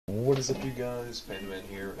What is up, you guys? PandaMan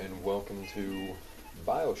here, and welcome to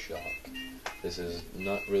BioShock. This is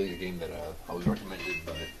not really a game that I was recommended,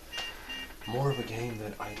 but more of a game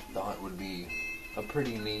that I thought would be a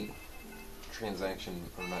pretty neat transaction,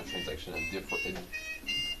 or not transaction, a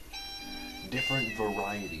different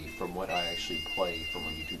variety from what I actually play from my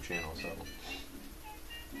YouTube channel. So,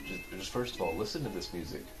 just first of all, listen to this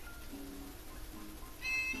music.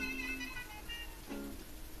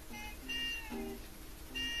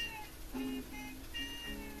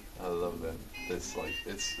 I love that.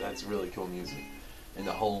 That's really cool music, and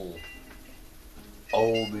the whole,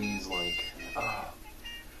 all these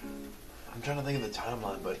I'm trying to think of the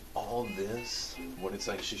timeline, but all this, what it's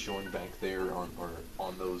actually showing back there on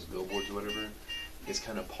those billboards or whatever, is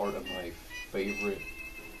kind of part of my favorite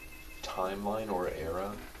timeline or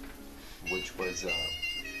era, which was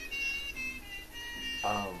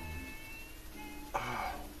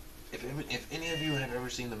if any of you have ever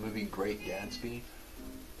seen the movie Great Gatsby,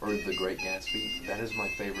 or The Great Gatsby, that is my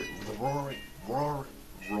favorite. The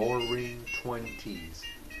Roaring Twenties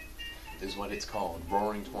is what it's called.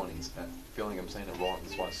 Roaring Twenties. I feel like I'm saying it wrong.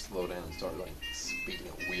 That's why I slowed down and started speaking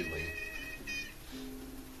it weirdly.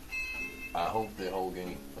 I hope the whole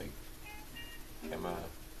game, at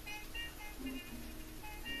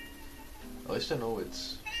least I know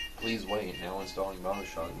it's. Please wait. Now installing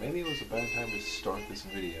BioShock. Maybe it was a bad time to start this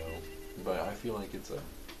video, but I feel like it's a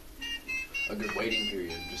good waiting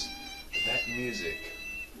period. Just that music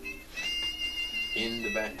in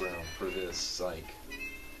the background for this, you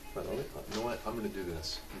know what? I'm gonna do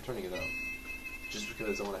this. I'm turning it up. Just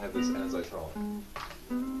because I want to have this as I talk.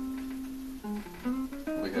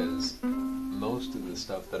 Because most of the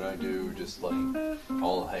stuff that I do, just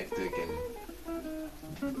all hectic and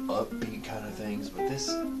upbeat kind of things, but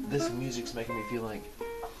this music's making me feel like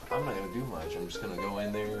I'm not gonna do much. I'm just gonna go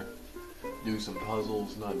in there, do some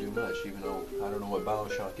puzzles, not do much, even though I don't know what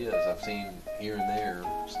BioShock is. I've seen here and there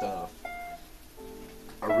stuff.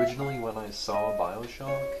 Originally, when I saw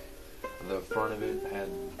BioShock, the front of it had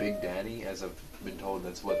Big Daddy, as I've been told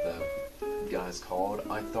that's what the guy's called.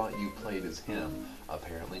 I thought you played as him.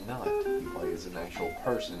 Apparently not. You play as an actual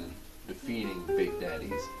person defeating Big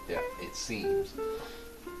Daddies. Yeah, it seems.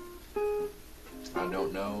 I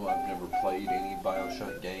don't know. I've never played any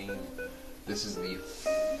BioShock game. This is the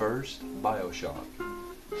first BioShock.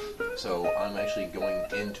 So I'm actually going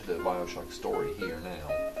into the BioShock story here now.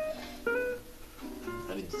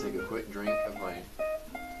 I need to take a quick drink of my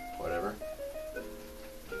whatever.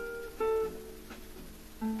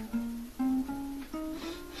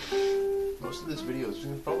 Most of this video is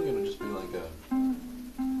probably going to just be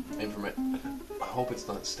I hope it's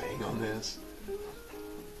not staying on this.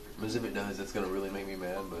 Because if it does, it's going to really make me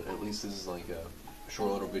mad, but at least this is a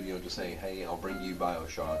short little video just saying, hey, I'll bring you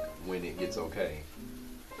BioShock when it gets okay.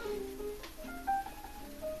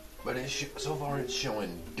 But so far it's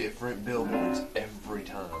showing different billboards every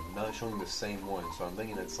time, not showing the same one, so I'm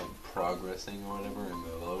thinking it's progressing or whatever in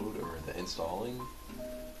the load or the installing.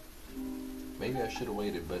 Maybe I should have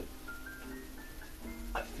waited, but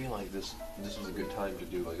I feel like this was a good time to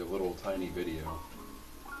do a little tiny video.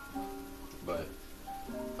 But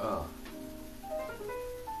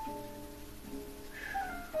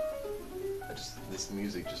this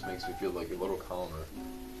music just makes me feel a little calmer.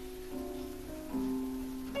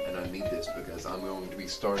 And I need this because I'm going to be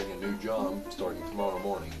starting a new job starting tomorrow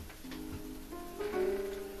morning.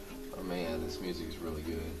 Oh man, this music is really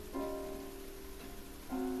good.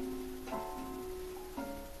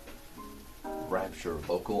 Rapture,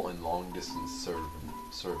 local and long distance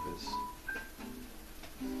service.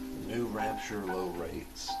 New Rapture low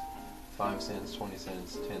rates. 5 cents, 20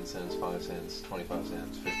 cents, 10 cents, 5 cents, 25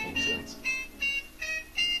 cents, 15 cents.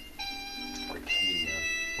 Arcadia.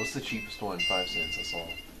 What's the cheapest one? 5 cents, I saw.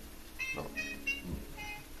 No.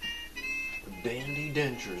 Dandy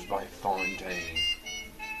Dentures by Fontaine.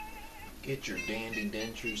 Get your dandy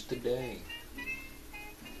dentures today.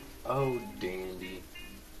 Oh, dandy.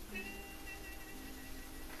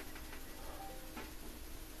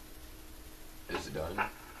 Is it done?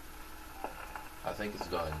 I think it's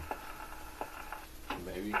done.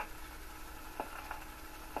 Maybe.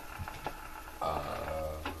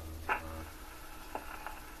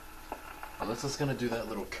 Unless it's gonna do that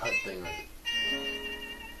little cut thing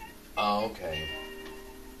Oh, okay.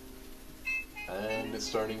 And it's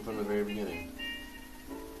starting from the very beginning.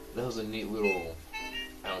 That was a neat little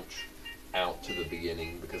out to the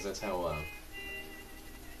beginning, because that's how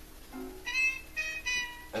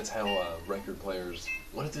record players.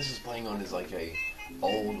 What if this is playing on is a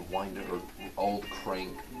old winder or old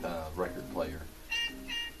crank record player,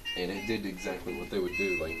 and it did exactly what they would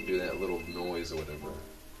do, do that little noise or whatever.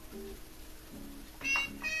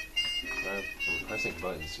 I'm pressing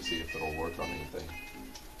buttons to see if it'll work on anything.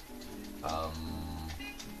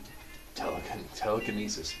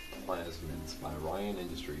 Telekinesis Plasmids by Ryan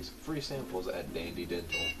Industries. Free samples at Dandy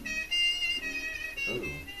Dental. Ooh.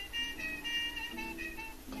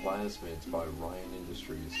 Plasmids by Ryan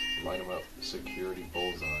Industries. Light 'em up. Security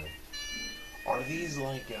Bullseye. Are these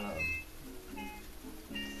like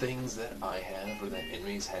things that I have or that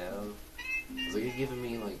enemies have? Is it giving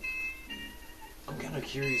me like? I'm kind of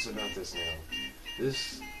curious about this now.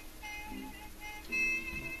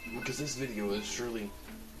 Because this video is surely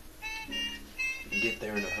get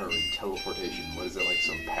there in a hurry. Teleportation. What is it, like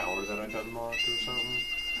some power that I got unlocked or something?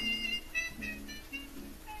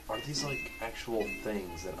 Are these like actual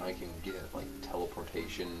things that I can get, like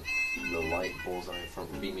teleportation, the light bullseye from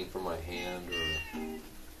beaming from my hand, or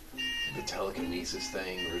the telekinesis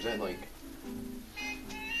thing, or is that like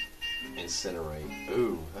incinerate?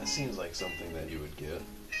 Ooh, that seems like something that you would get.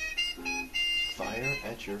 Fire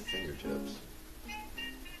at your fingertips.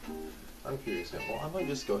 I'm curious now. Well, I might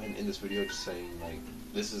just go ahead and end this video just saying, like,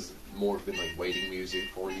 this is more been like waiting music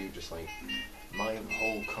for you, just like my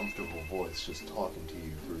whole comfortable voice just talking to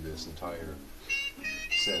you through this entire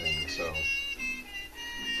setting. So,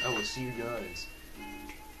 I will see you guys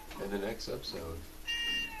in the next episode.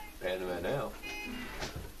 Panda Man out.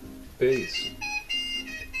 Peace.